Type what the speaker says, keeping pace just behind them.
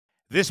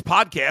This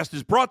podcast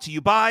is brought to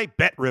you by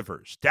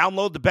BetRivers.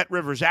 Download the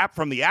BetRivers app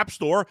from the App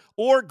Store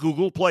or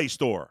Google Play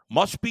Store.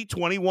 Must be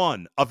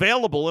 21.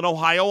 Available in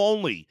Ohio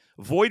only.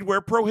 Void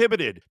where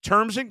prohibited.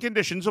 Terms and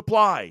conditions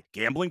apply.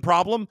 Gambling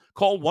problem?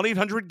 Call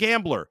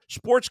 1-800-GAMBLER.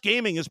 Sports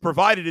gaming is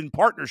provided in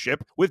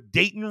partnership with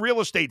Dayton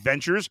Real Estate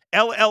Ventures,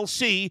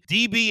 LLC,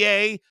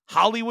 DBA,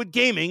 Hollywood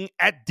Gaming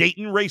at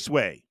Dayton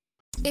Raceway.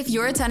 If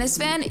you're a tennis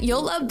fan,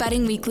 you'll love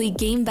Betting Weekly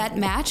Game Bet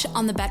Match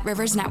on the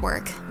BetRivers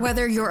Network.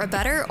 Whether you're a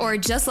bettor or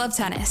just love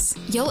tennis,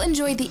 you'll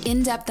enjoy the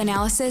in-depth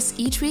analysis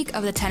each week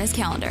of the tennis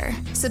calendar.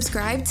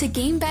 Subscribe to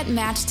Game Bet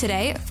Match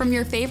today from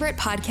your favorite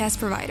podcast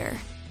provider.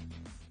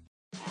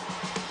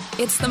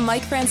 It's the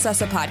Mike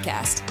Francesa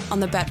podcast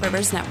on the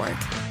BetRivers Network.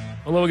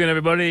 Hello again,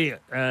 everybody,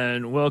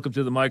 and welcome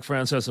to the Mike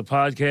Francesa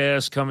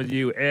podcast, coming to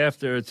you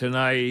after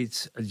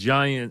tonight's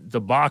giant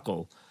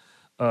debacle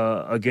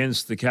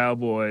against the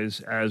Cowboys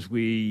as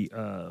we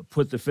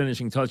put the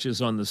finishing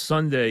touches on the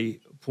Sunday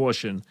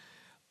portion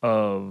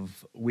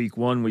of Week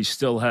 1. We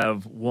still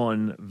have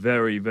one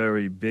very,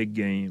 very big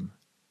game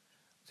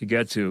to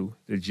get to,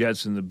 the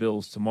Jets and the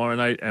Bills tomorrow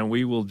night, and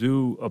we will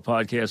do a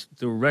podcast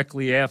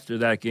directly after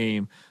that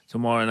game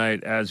tomorrow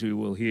night, as we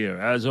will hear.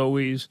 As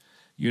always,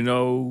 you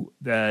know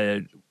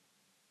that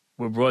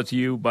we're brought to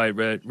you by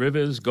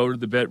BetRivers. Go to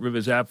the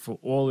BetRivers app for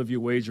all of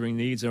your wagering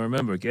needs. And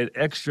remember, get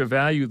extra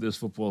value this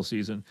football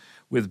season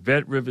with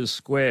BetRivers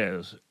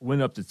Squares. Win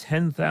up to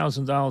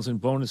 $10,000 in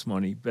bonus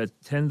money. Bet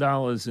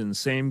 $10 in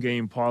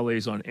same-game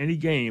parlays on any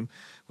game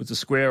with the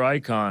square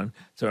icon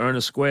to earn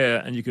a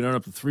square. And you can earn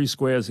up to 3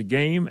 squares a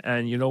game.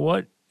 And you know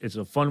what? It's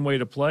a fun way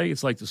to play.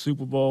 It's like the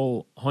Super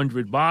Bowl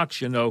 100 box,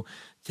 the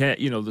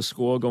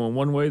score going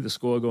one way, the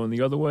score going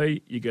the other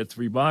way. You get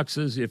 3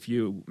 boxes. If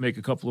you make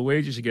a couple of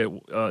wagers, you get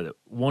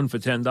one for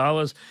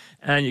 $10,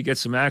 and you get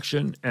some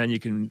action, and you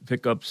can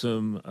pick up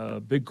some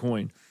big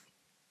coin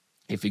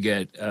if you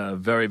get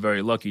very,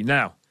 very lucky.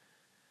 Now,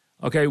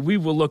 okay, we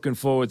were looking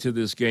forward to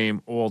this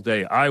game all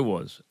day. I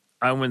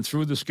went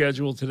through the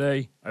schedule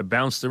today. I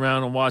bounced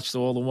around and watched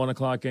all the 1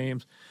 o'clock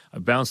games. I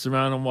bounced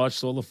around and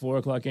watched all the 4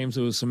 o'clock games.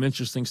 There was some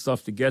interesting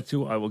stuff to get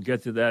to. I will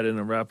get to that in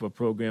a wrap-up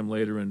program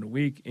later in the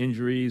week,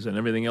 injuries and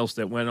everything else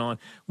that went on.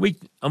 Week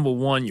number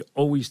 1, you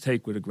always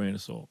take with a grain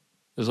of salt.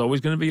 There's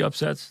always going to be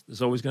upsets.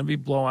 There's always going to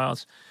be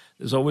blowouts.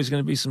 There's always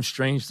going to be some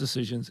strange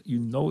decisions. You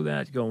know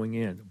that going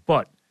in.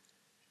 But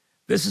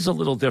this is a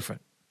little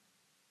different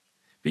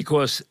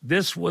because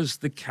this was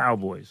the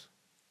Cowboys.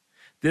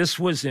 This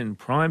was in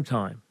prime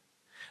time.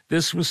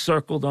 This was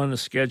circled on the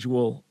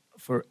schedule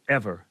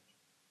forever.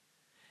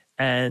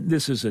 And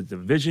this is a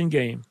division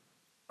game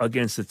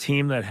against a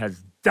team that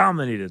has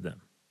dominated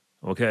them,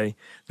 okay?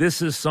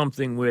 This is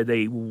something where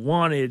they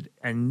wanted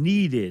and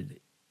needed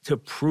to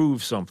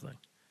prove something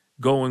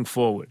going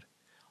forward.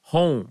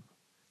 Home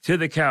to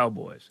the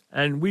Cowboys.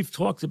 And we've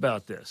talked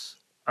about this.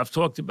 I've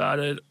talked about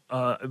it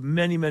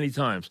many, many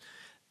times.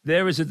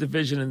 There is a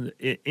division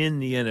in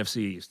the NFC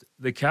East.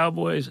 The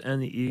Cowboys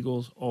and the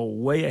Eagles are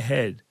way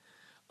ahead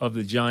of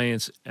the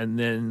Giants and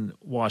then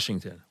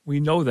Washington. We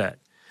know that.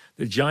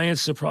 The Giants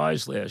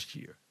surprised last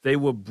year. They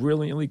were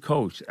brilliantly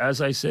coached.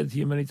 As I said to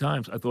you many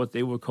times, I thought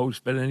they were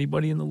coached better than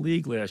anybody in the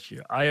league last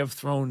year. I have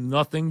thrown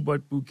nothing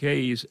but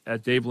bouquets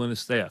at Dable and his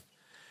staff.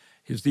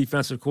 His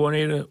defensive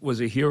coordinator was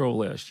a hero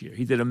last year.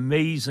 He did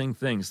amazing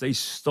things. They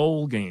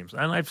stole games.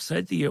 And I've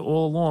said to you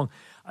all along,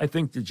 I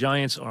think the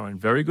Giants are in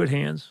very good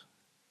hands.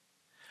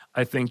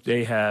 I think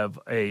they have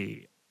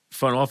a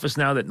front office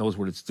now that knows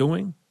what it's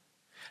doing.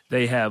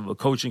 They have a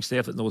coaching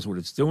staff that knows what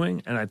it's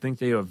doing, and I think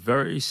they are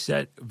very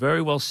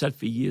well set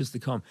for years to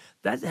come.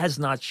 That has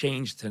not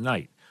changed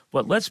tonight.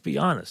 But let's be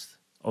honest,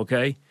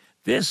 okay?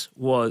 This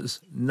was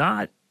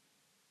not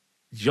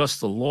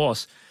just a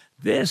loss.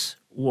 This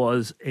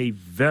was a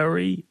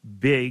very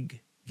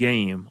big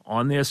game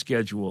on their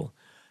schedule.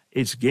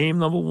 It's game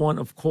number 1,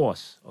 of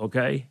course,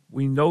 okay?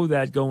 We know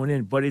that going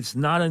in, but it's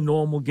not a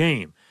normal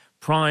game.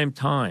 Prime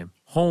time,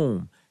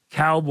 home,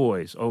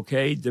 Cowboys,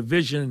 okay?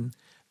 Division,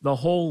 the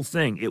whole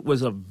thing. It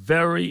was a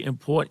very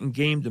important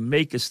game to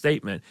make a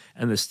statement.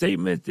 And the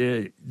statement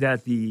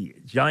that the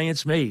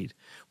Giants made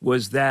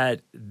was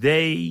that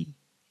they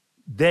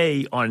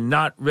are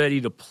not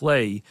ready to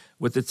play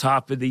with the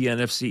top of the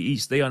NFC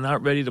East. They are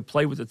not ready to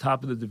play with the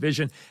top of the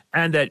division.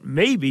 And that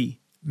maybe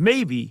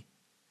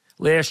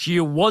last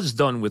year was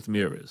done with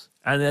mirrors.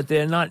 And that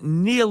they're not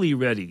nearly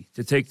ready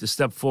to take the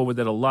step forward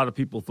that a lot of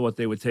people thought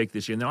they would take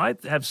this year. Now, I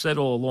have said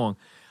all along,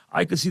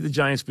 I could see the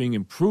Giants being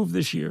improved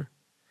this year.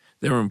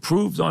 They're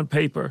improved on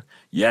paper.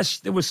 Yes,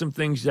 there were some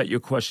things that you're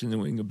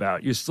questioning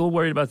about. You're still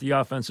worried about the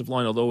offensive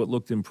line, although it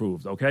looked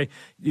improved, okay?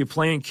 You're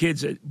playing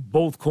kids at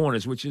both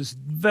corners, which is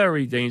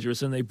very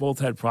dangerous, and they both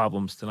had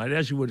problems tonight,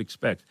 as you would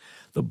expect.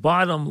 The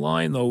bottom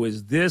line, though,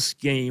 is this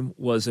game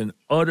was an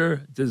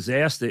utter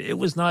disaster. It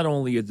was not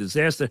only a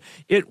disaster,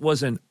 it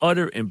was an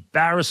utter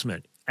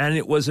embarrassment, and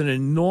it was an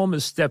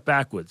enormous step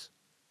backwards.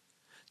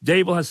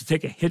 Dable has to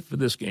take a hit for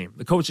this game.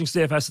 The coaching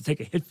staff has to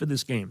take a hit for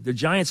this game. The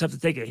Giants have to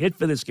take a hit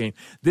for this game.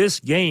 This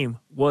game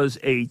was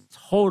a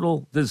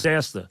total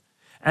disaster,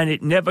 and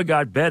it never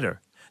got better.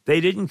 They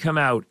didn't come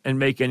out and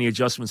make any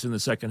adjustments in the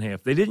second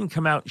half. They didn't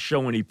come out and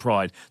show any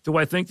pride. Do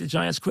I think the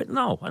Giants quit?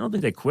 No, I don't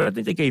think they quit. I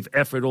think they gave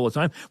effort all the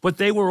time, but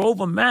they were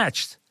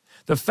overmatched.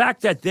 The fact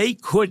that they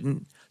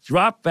couldn't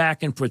drop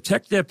back and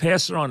protect their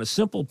passer on a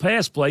simple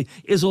pass play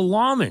is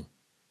alarming.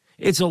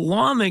 It's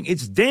alarming.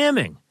 It's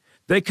damning.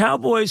 The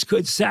Cowboys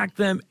could sack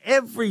them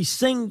every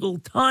single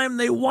time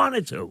they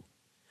wanted to.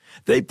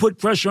 They put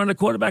pressure on the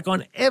quarterback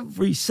on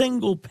every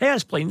single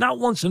pass play, not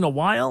once in a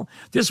while.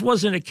 This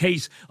wasn't a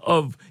case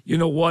of, you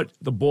know what,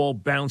 the ball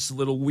bounced a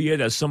little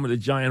weird, as some of the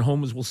Giant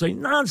homers will say.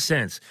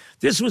 Nonsense.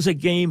 This was a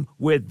game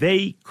where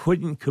they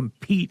couldn't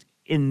compete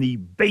in the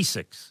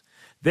basics.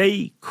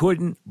 They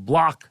couldn't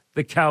block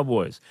the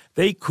Cowboys.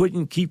 They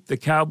couldn't keep the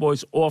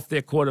Cowboys off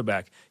their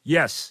quarterback.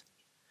 Yes,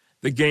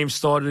 the game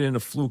started in a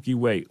fluky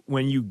way.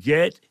 When you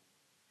get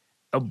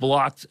a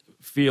blocked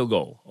field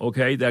goal,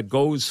 okay, that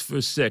goes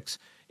for 6,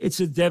 it's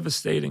a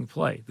devastating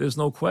play. There's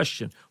no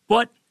question.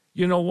 But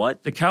you know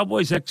what? The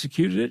Cowboys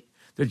executed it.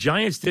 The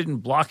Giants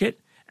didn't block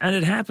it, and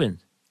it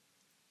happened.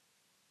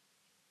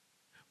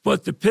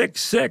 But the pick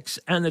 6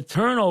 and the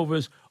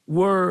turnovers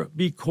were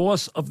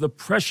because of the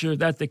pressure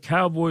that the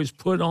Cowboys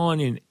put on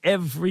in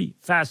every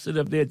facet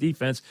of their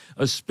defense,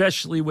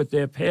 especially with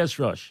their pass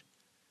rush.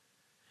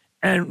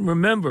 And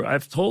remember,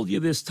 I've told you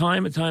this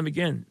time and time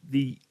again,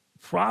 the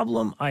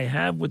problem I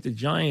have with the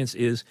Giants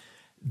is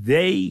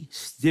they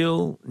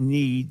still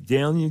need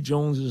Daniel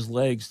Jones's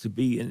legs to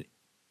be an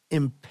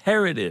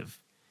imperative,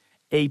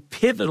 a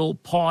pivotal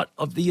part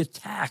of the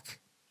attack.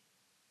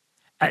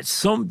 At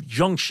some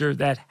juncture,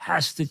 that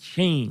has to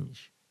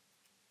change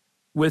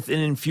with an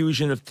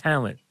infusion of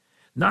talent.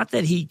 Not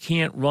that he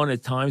can't run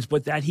at times,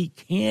 but that he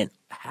can't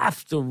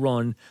have to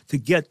run to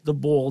get the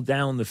ball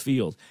down the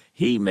field.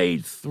 He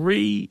made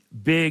 3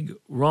 big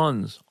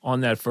runs on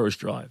that first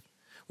drive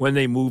when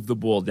they moved the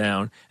ball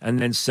down and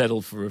then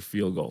settled for a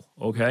field goal,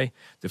 okay?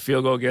 The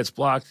field goal gets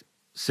blocked,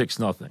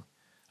 6-0, all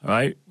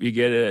right? You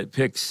get a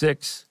pick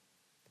 6,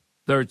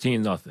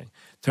 13-0.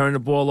 Turn the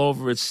ball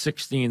over, it's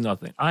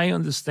 16-0. I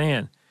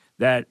understand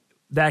that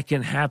that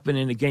can happen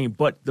in a game,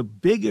 but the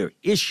bigger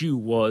issue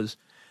was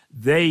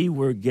they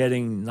were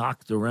getting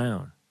knocked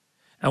around.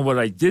 And what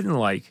I didn't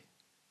like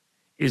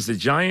is the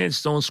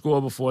Giants don't score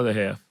before the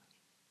half,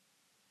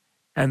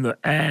 and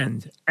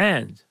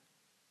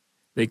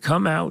they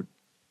come out.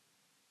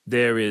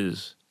 There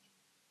is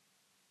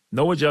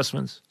no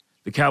adjustments.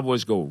 The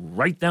Cowboys go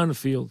right down the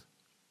field,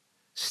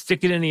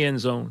 stick it in the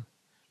end zone,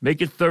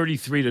 make it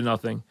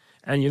 33-0.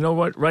 And you know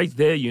what? Right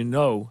there, you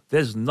know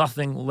there's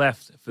nothing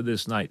left for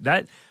this night.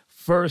 That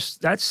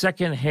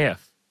second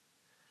half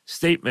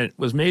statement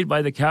was made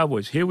by the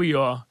Cowboys. Here we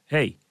are.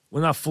 Hey,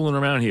 we're not fooling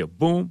around here.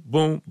 Boom,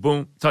 boom,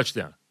 boom,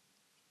 touchdown.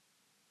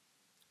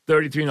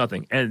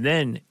 33-0. And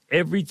then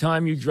every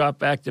time you drop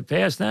back to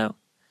pass now,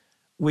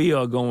 we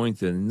are going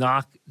to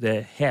knock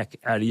the heck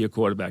out of your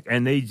quarterback.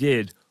 And they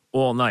did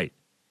all night.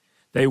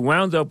 They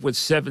wound up with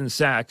 7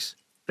 sacks.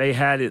 They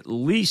had at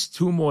least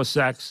 2 more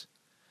sacks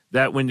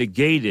that were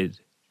negated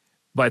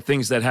by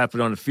things that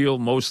happened on the field,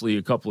 mostly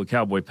a couple of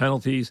Cowboy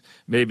penalties,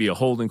 maybe a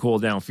holding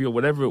call downfield,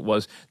 whatever it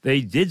was.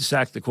 They did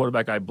sack the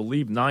quarterback, I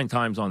believe, 9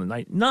 times on the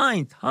night.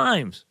 9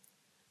 times.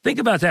 Think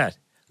about that.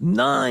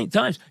 9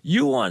 times.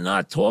 You are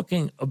not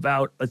talking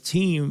about a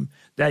team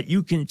that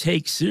you can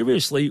take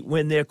seriously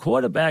when their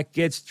quarterback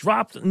gets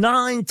dropped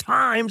 9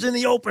 times in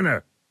the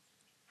opener.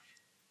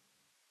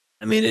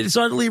 I mean, it's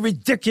utterly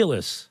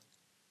ridiculous.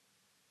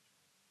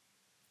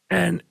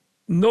 And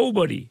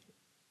nobody,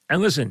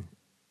 and listen,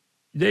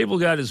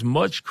 Dable got as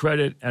much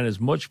credit and as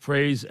much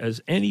praise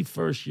as any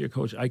first-year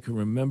coach I can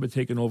remember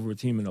taking over a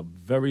team in a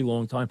very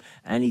long time,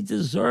 and he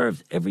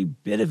deserved every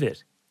bit of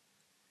it.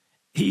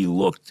 He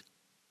looked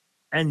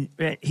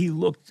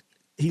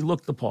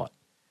the part.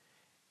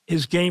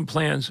 His game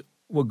plans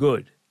were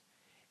good.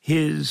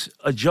 His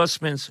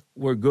adjustments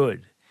were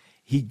good.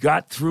 He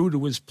got through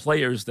to his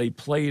players. They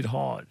played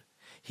hard.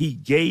 He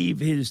gave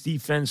his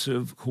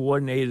defensive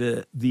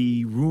coordinator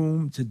the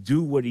room to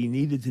do what he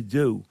needed to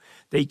do.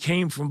 They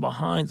came from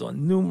behind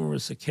on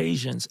numerous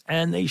occasions,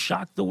 and they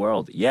shocked the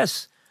world.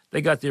 Yes,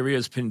 they got their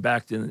ears pinned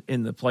back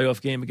in the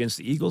playoff game against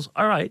the Eagles.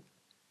 All right,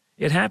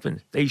 it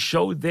happened. They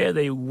showed there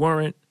they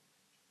weren't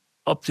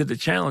up to the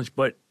challenge,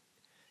 but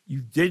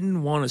you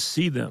didn't want to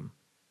see them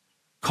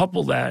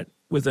couple that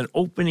with an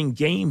opening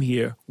game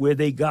here where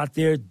they got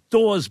their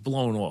doors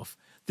blown off.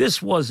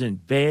 This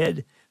wasn't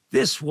bad.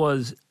 This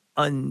was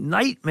a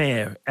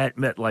nightmare at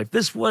MetLife.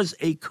 This was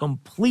a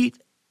complete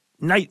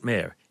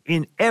nightmare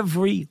in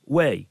every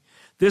way.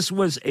 This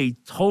was a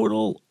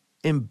total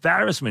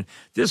embarrassment.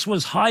 This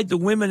was hide the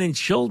women and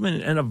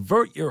children and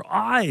avert your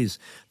eyes.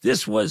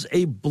 This was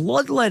a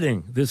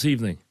bloodletting this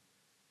evening.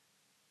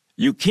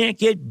 You can't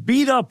get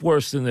beat up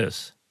worse than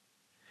this.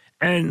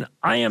 And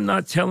I am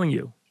not telling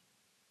you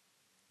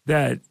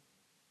that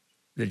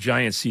the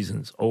Giants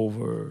season's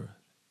over.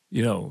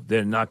 You know,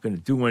 they're not going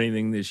to do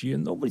anything this year.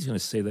 Nobody's going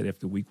to say that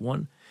after week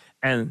 1.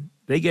 And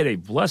they get a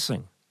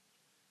blessing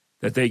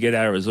that they get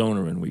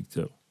Arizona in week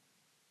 2.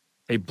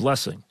 A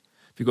blessing.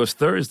 Because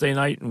Thursday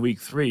night in week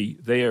 3,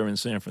 they are in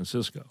San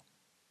Francisco.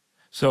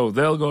 So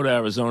they'll go to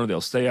Arizona.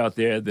 They'll stay out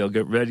there. They'll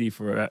get ready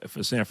for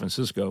San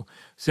Francisco.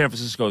 San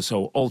Francisco is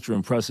so ultra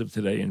impressive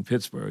today in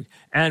Pittsburgh,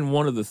 and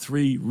one of the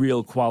 3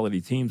 real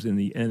quality teams in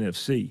the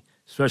NFC,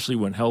 especially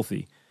when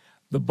healthy.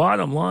 The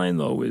bottom line,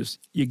 though, is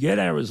you get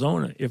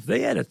Arizona. If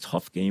they had a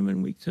tough game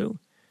in week 2, you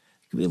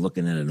could be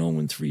looking at an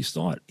 0-3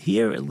 start.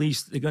 Here, at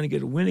least, they're going to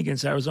get a win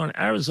against Arizona.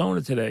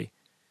 Arizona today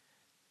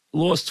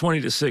lost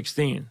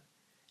 20-16.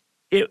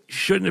 It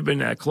shouldn't have been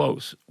that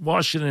close.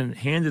 Washington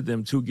handed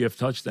them 2 gift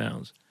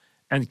touchdowns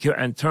and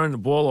turned the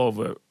ball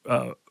over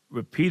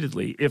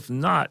repeatedly. If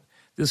not,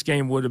 this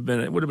game would have been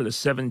a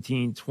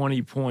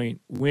 17-20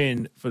 point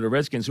win for the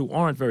Redskins, who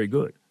aren't very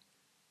good.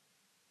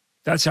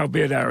 That's how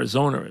bad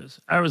Arizona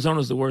is.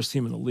 Arizona's the worst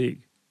team in the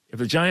league. If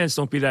the Giants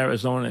don't beat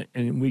Arizona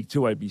in week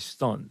 2, I'd be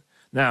stunned.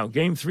 Now,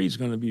 game 3 is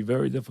going to be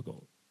very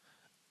difficult.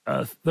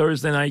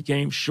 Thursday night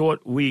game,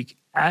 short week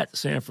at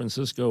San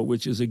Francisco,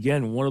 which is,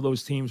 again, one of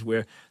those teams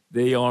where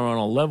they are on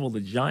a level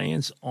the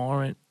Giants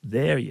aren't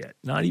there yet,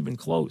 not even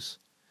close,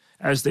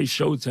 as they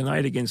showed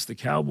tonight against the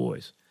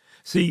Cowboys.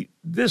 See,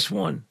 this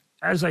one,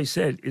 as I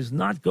said, is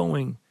not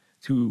going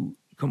to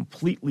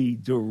completely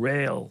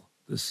derail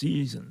the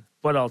season.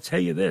 But I'll tell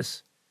you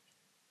this,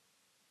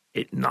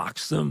 it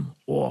knocks them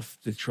off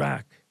the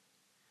track.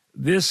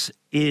 This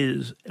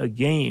is a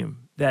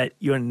game that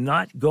you're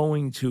not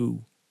going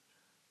to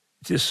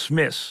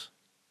dismiss.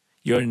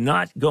 You're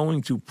not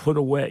going to put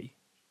away.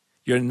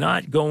 You're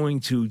not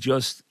going to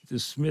just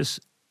dismiss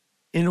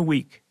in a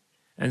week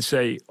and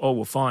say, oh,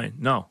 we're fine.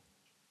 No.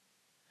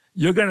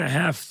 You're going to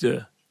have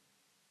to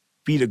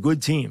beat a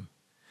good team.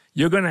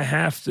 You're going to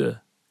have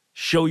to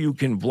show you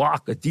can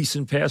block a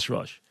decent pass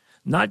rush.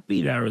 Not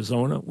beat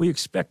Arizona. We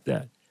expect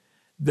that.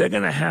 They're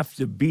going to have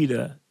to beat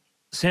a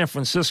San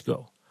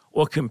Francisco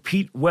or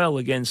compete well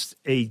against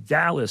a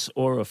Dallas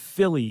or a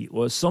Philly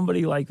or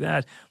somebody like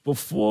that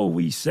before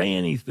we say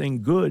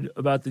anything good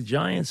about the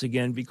Giants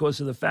again, because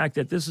of the fact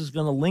that this is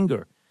going to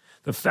linger.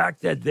 The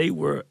fact that they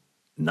were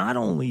not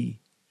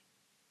only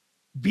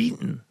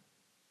beaten,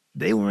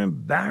 they were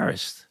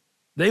embarrassed.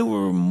 They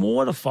were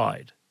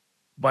mortified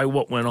by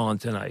what went on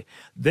tonight.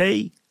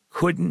 They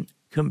couldn't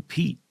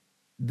compete.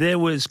 There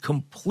was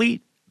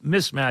complete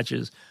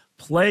mismatches,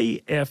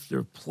 play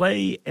after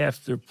play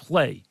after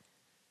play,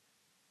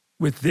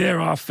 with their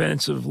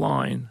offensive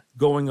line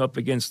going up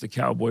against the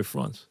Cowboy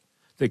fronts.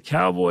 The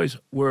Cowboys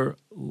were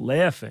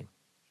laughing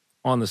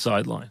on the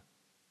sideline,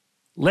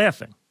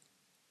 laughing,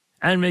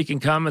 and making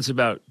comments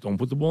about, don't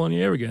put the ball in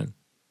the air again.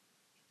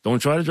 Don't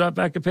try to drop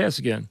back a pass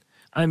again.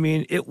 I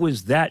mean, it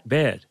was that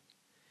bad.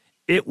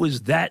 It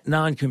was that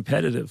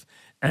non-competitive.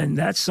 And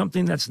that's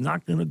something that's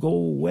not going to go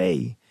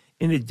away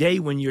in a day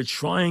when you're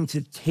trying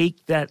to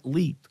take that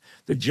leap.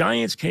 The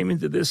Giants came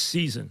into this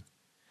season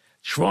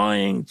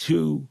trying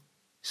to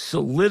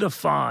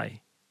solidify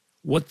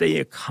what they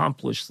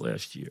accomplished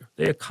last year.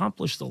 They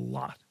accomplished a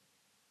lot.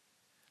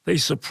 They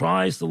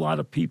surprised a lot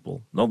of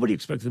people. Nobody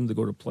expected them to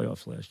go to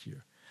playoffs last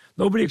year.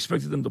 Nobody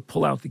expected them to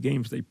pull out the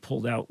games they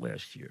pulled out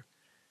last year.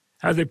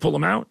 How did they pull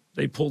them out?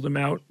 They pulled them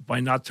out by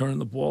not turning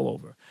the ball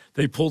over.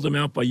 They pulled them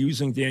out by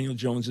using Daniel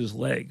Jones's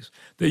legs.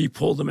 They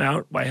pulled them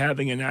out by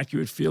having an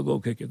accurate field goal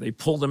kicker. They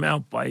pulled them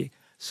out by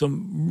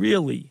some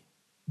really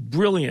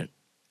brilliant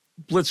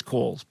blitz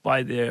calls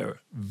by their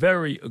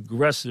very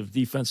aggressive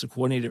defensive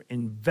coordinator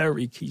in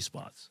very key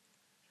spots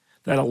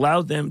that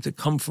allowed them to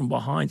come from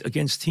behind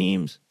against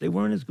teams they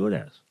weren't as good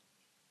as.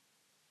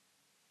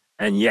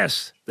 And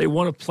yes, they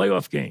won a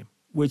playoff game,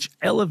 which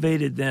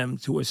elevated them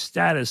to a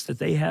status that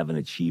they haven't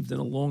achieved in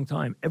a long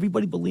time.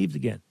 Everybody believed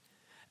again.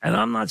 And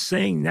I'm not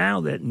saying now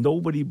that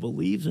nobody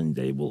believes in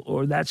Dable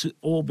or that's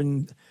all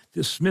been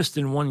dismissed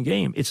in one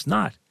game. It's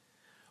not.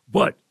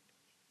 But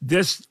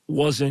this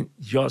wasn't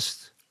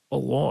just a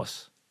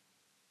loss.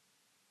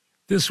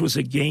 This was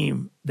a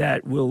game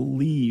that will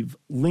leave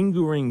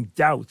lingering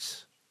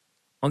doubts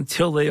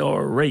until they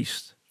are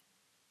erased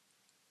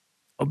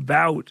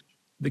about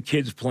the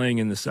kids playing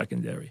in the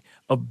secondary,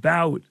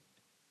 about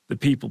the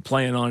people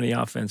playing on the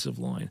offensive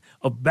line,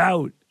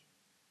 about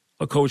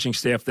a coaching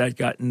staff that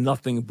got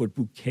nothing but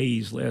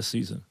bouquets last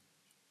season.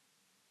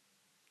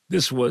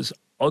 This was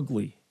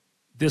ugly.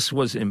 This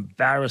was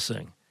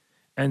embarrassing.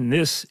 And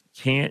this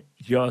can't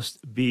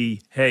just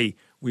be, hey,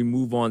 we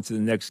move on to the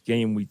next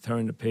game, we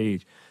turn the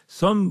page.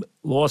 Some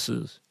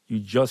losses you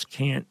just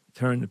can't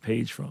turn the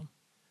page from.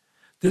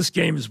 This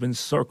game has been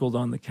circled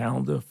on the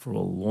calendar for a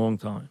long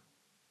time.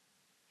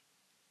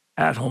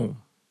 At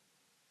home,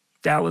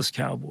 Dallas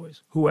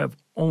Cowboys, who have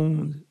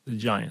owned the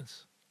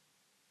Giants,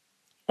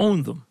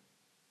 owned them.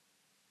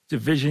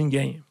 Division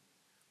game,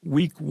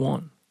 week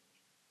 1,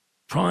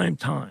 prime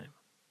time,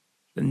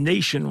 the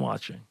nation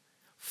watching,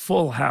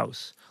 full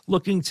house,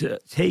 looking to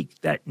take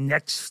that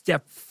next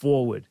step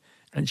forward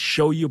and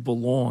show you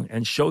belong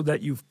and show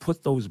that you've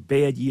put those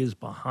bad years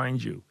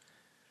behind you.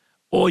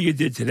 All you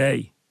did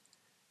today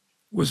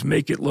was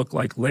make it look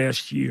like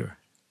last year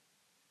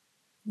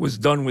was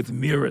done with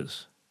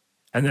mirrors,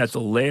 and that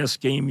the last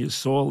game you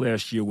saw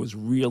last year was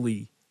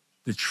really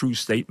the true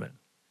statement.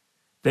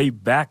 They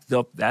backed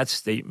up that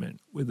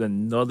statement with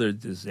another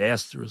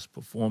disastrous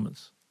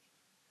performance,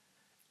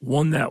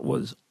 one that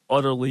was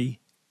utterly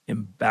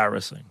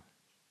embarrassing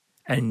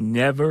and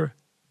never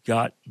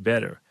got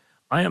better.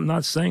 I am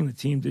not saying the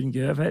team didn't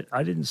give effort.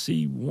 I didn't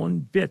see one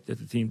bit that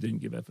the team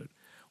didn't give effort.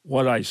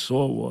 What I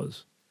saw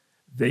was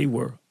they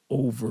were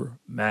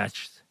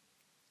overmatched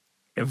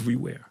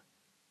everywhere.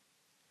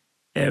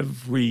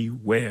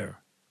 Everywhere.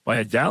 By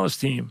a Dallas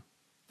team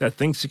that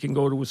thinks it can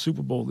go to a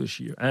Super Bowl this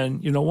year.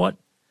 And you know what?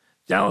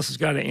 Dallas has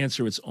got to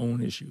answer its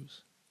own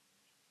issues.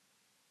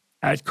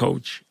 At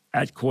coach,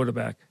 at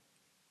quarterback.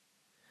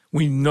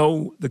 We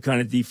know the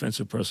kind of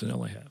defensive personnel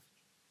they have.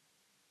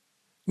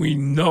 We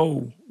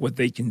know what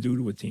they can do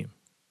to a team.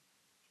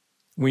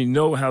 We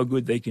know how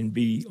good they can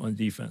be on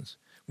defense.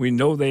 We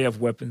know they have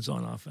weapons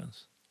on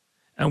offense.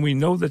 And we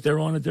know that they're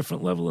on a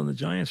different level than the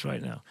Giants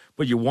right now.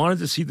 But you wanted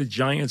to see the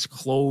Giants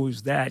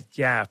close that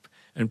gap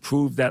and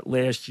prove that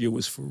last year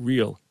was for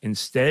real.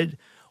 Instead,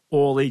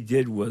 all they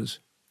did was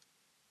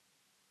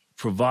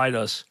provide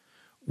us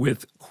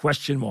with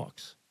question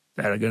marks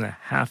that are going to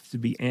have to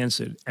be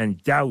answered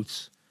and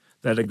doubts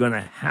that are going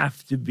to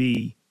have to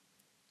be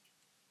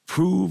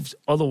proved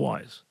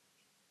otherwise.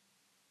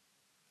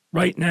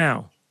 Right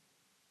now,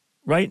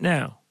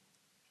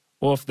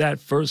 off that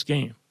first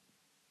game,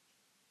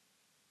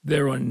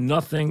 there are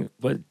nothing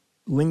but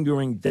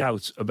lingering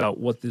doubts about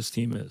what this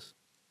team is.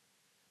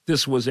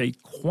 This was a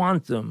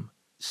quantum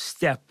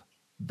step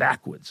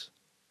backwards.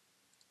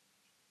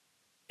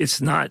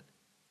 It's not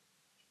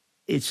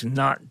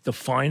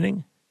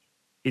defining,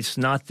 it's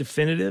not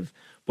definitive,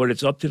 but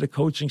it's up to the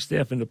coaching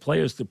staff and the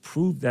players to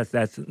prove that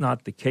that's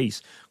not the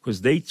case,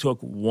 because they took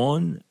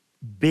one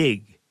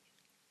big,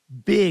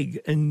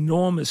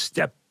 enormous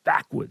step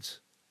backwards.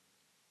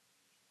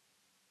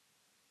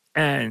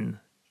 And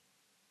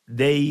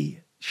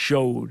they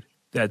showed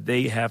that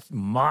they have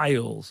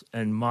miles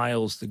and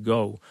miles to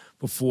go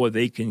before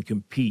they can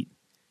compete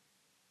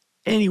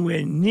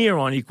anywhere near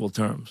on equal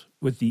terms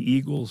with the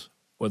Eagles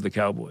or the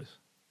Cowboys.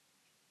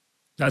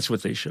 That's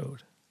what they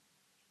showed.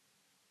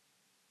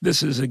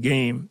 This is a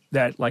game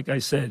that, like I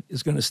said,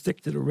 is going to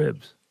stick to the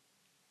ribs.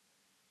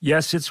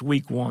 Yes, it's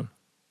week one.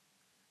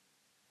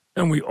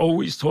 And we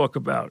always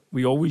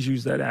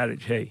use that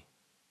adage, hey,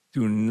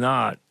 do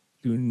not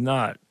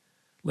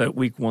let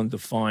week one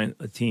define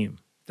a team.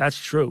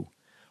 That's true.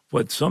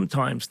 But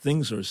sometimes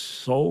things are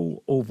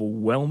so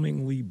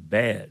overwhelmingly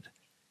bad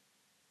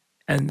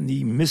and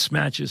the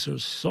mismatches are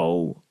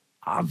so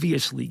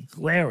obviously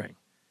glaring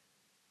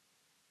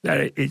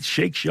that it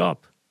shakes you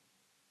up.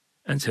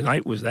 And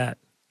tonight was that.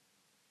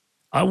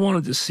 I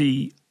wanted to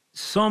see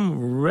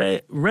some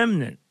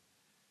remnant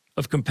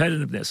of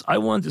competitiveness. I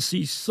wanted to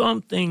see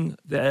something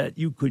that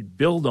you could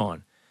build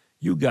on.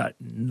 You got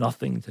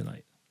nothing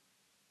tonight.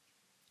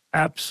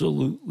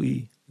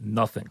 Absolutely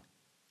nothing.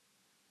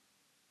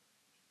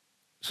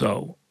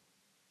 So,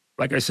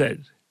 like I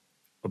said,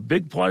 a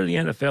big part of the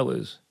NFL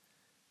is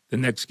the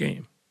next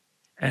game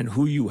and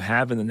who you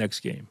have in the next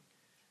game.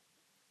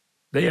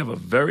 They have a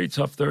very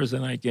tough Thursday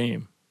night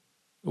game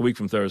a week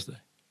from Thursday.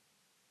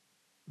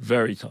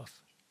 Very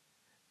tough.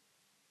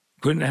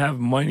 Couldn't have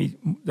money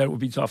that would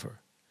be tougher.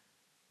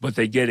 But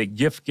they get a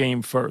gift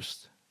game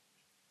first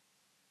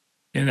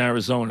in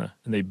Arizona,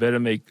 and they better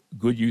make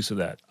good use of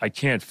that. I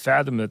can't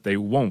fathom that they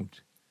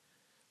won't,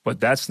 but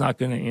that's not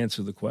going to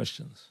answer the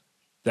questions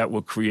that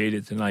were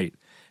created tonight.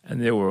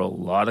 And there were a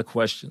lot of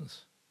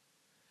questions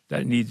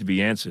that need to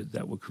be answered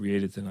that were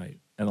created tonight,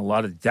 and a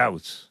lot of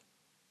doubts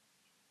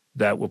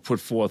that were put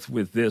forth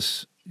with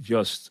this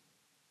just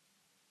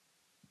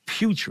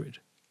putrid,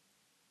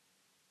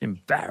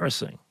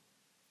 embarrassing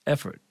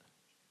effort.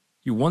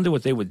 You wonder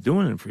what they were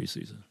doing in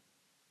preseason.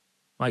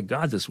 My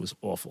God, this was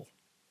awful.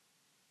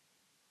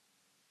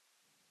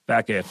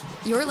 Back after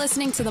this. You're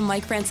listening to the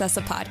Mike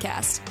Francesa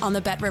podcast on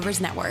the Bet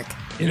Rivers Network.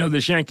 You know, the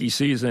Yankee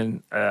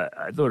season,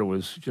 I thought it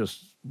was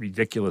just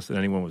ridiculous that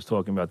anyone was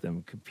talking about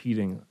them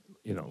competing,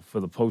 for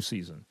the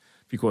postseason,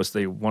 because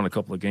they won a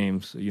couple of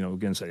games,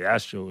 against the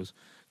Astros,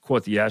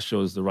 caught the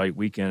Astros the right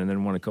weekend, and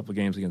then won a couple of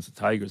games against the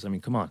Tigers. I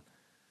mean, come on.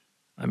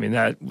 I mean,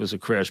 that was a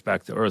crash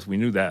back to earth. We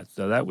knew that.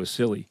 So that was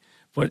silly.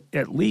 But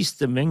at least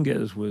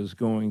Dominguez was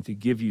going to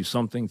give you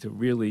something to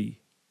really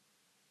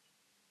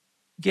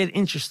get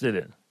interested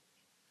in.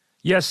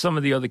 Yes, some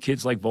of the other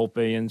kids like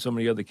Volpe and some of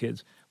the other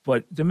kids,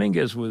 but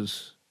Dominguez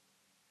was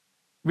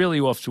really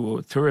off to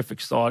a terrific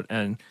start,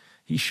 and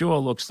he sure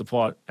looks the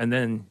part. And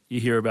then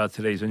you hear about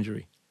today's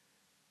injury.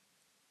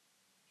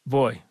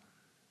 Boy,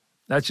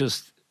 that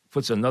just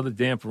puts another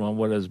damper on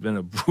what has been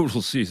a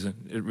brutal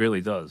season. It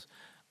really does.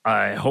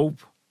 I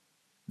hope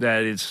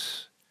that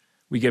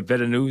we get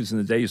better news in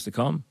the days to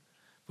come.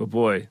 But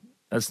boy,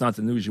 that's not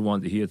the news you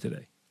wanted to hear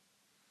today.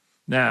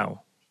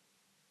 Now,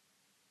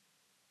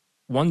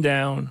 one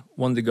down,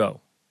 one to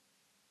go.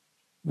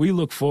 We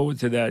look forward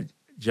to that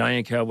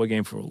Giant Cowboy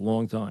game for a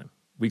long time.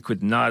 We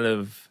could not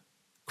have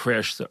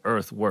crashed to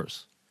earth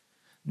worse.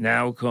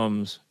 Now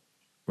comes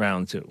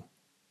round two.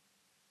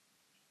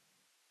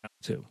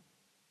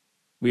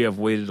 We have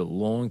waited a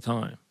long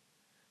time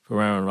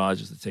for Aaron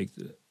Rodgers to take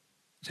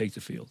the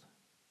field.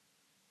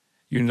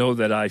 You know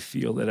that I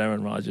feel that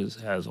Aaron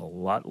Rodgers has a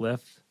lot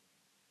left,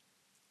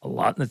 a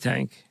lot in the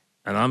tank,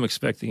 and I'm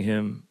expecting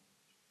him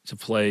to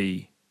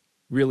play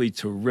really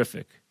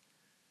terrific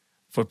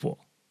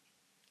football.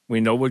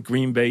 We know what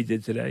Green Bay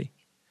did today,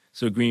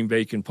 so Green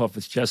Bay can puff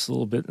its chest a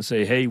little bit and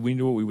say, hey, we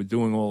knew what we were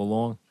doing all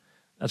along.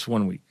 That's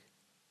 1 week,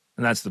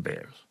 and that's the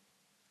Bears.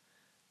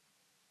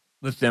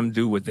 Let them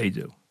do what they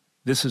do.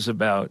 This is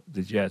about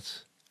the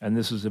Jets, and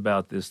this is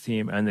about this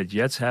team, and the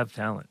Jets have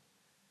talent.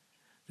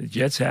 The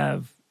Jets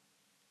have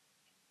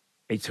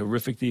a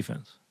terrific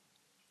defense.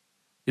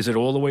 Is it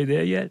all the way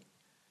there yet?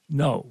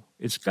 No.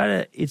 It's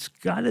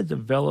gotta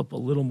develop a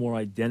little more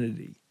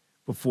identity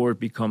before it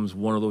becomes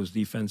one of those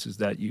defenses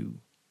that you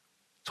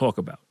talk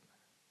about.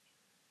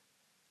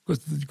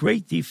 Because the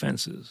great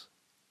defenses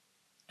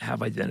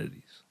have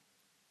identities.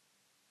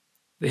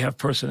 They have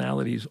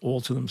personalities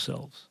all to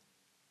themselves.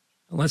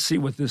 And let's see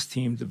what this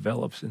team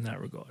develops in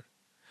that regard.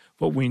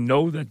 But we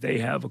know that they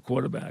have a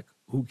quarterback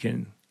who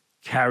can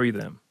carry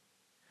them,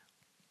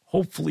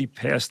 hopefully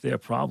past their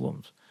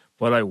problems.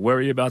 But I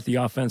worry about the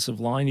offensive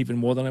line even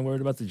more than I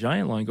worried about the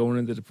Giant line going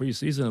into the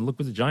preseason. And look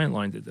what the Giant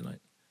line did tonight.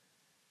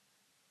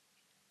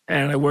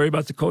 And I worry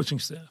about the coaching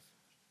staff.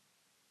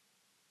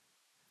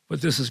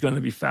 But this is going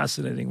to be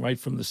fascinating right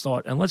from the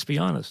start. And let's be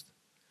honest,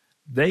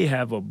 they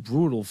have a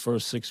brutal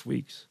first 6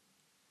 weeks.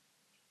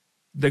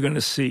 They're going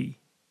to see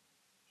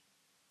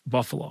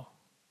Buffalo.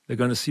 They're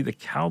going to see the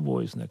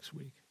Cowboys next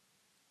week.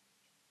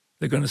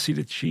 They're going to see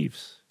the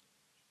Chiefs.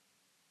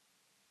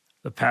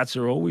 The Pats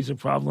are always a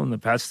problem. The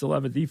Pats still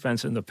have a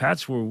defense, and the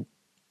Pats were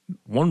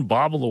one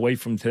bobble away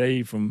from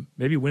today from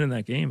maybe winning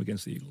that game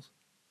against the Eagles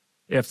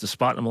after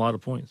spotting them a lot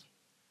of points.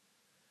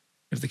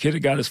 If the kid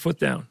had got his foot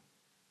down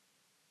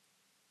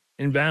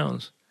in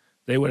bounds,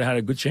 they would have had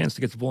a good chance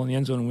to get the ball in the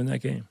end zone and win that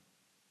game.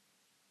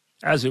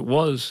 As it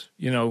was,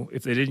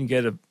 if they didn't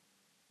get a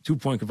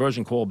 2-point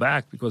conversion call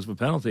back because of a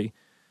penalty,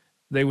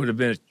 they would have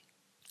been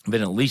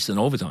at least in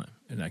overtime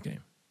in that game.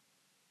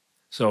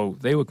 So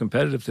they were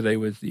competitive today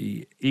with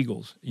the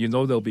Eagles. You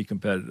know they'll be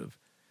competitive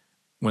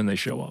when they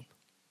show up.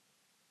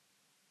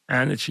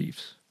 And the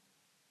Chiefs.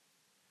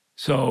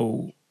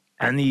 And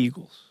the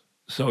Eagles.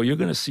 So you're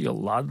going to see a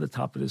lot of the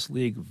top of this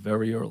league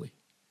very early.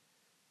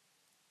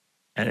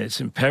 And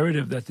it's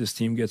imperative that this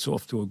team gets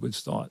off to a good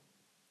start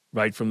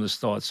right from the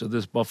start. So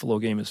this Buffalo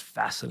game is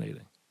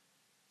fascinating.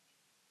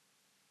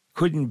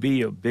 Couldn't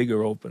be a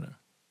bigger opener.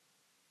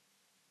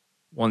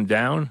 One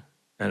down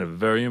and a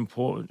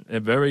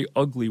very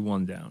ugly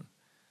one down.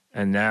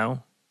 And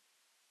now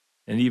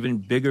an even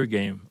bigger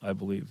game, I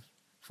believe,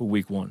 for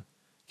week 1.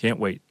 Can't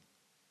wait.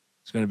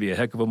 It's going to be a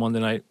heck of a Monday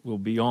night. We'll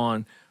be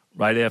on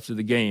right after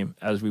the game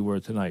as we were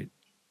tonight.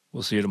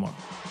 We'll see you tomorrow.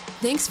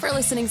 Thanks for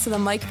listening to the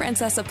Mike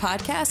Francesa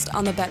podcast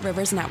on the Bet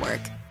Rivers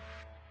Network.